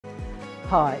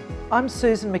Hi, I'm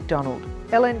Susan McDonald,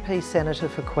 LNP Senator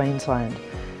for Queensland.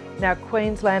 Now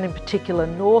Queensland, in particular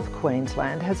North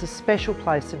Queensland, has a special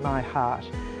place in my heart,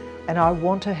 and I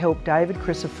want to help David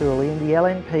Crisafulli and the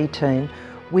LNP team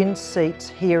win seats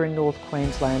here in North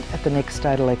Queensland at the next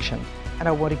state election. And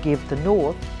I want to give the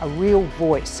North a real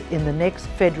voice in the next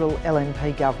federal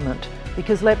LNP government.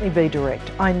 Because let me be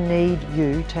direct, I need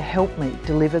you to help me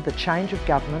deliver the change of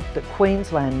government that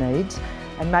Queensland needs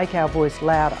and make our voice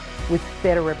louder with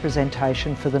better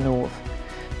representation for the North.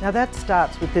 Now that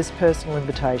starts with this personal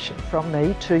invitation from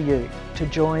me to you to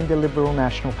join the Liberal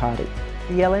National Party.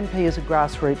 The LNP is a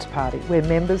grassroots party where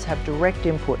members have direct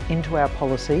input into our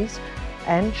policies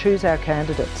and choose our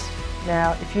candidates.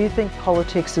 Now, if you think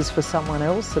politics is for someone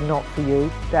else and not for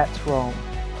you, that's wrong.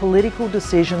 Political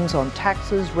decisions on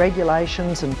taxes,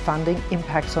 regulations and funding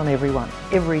impacts on everyone,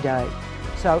 every day.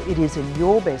 So it is in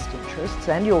your best interests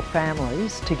and your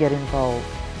families to get involved.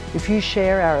 If you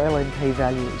share our LNP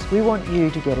values, we want you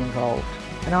to get involved.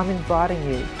 And I'm inviting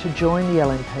you to join the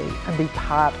LNP and be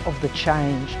part of the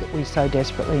change that we so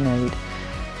desperately need.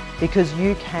 Because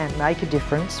you can make a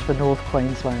difference for North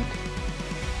Queensland.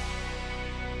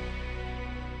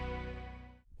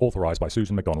 Authorised by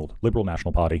Susan McDonald, Liberal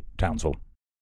National Party, Townsville.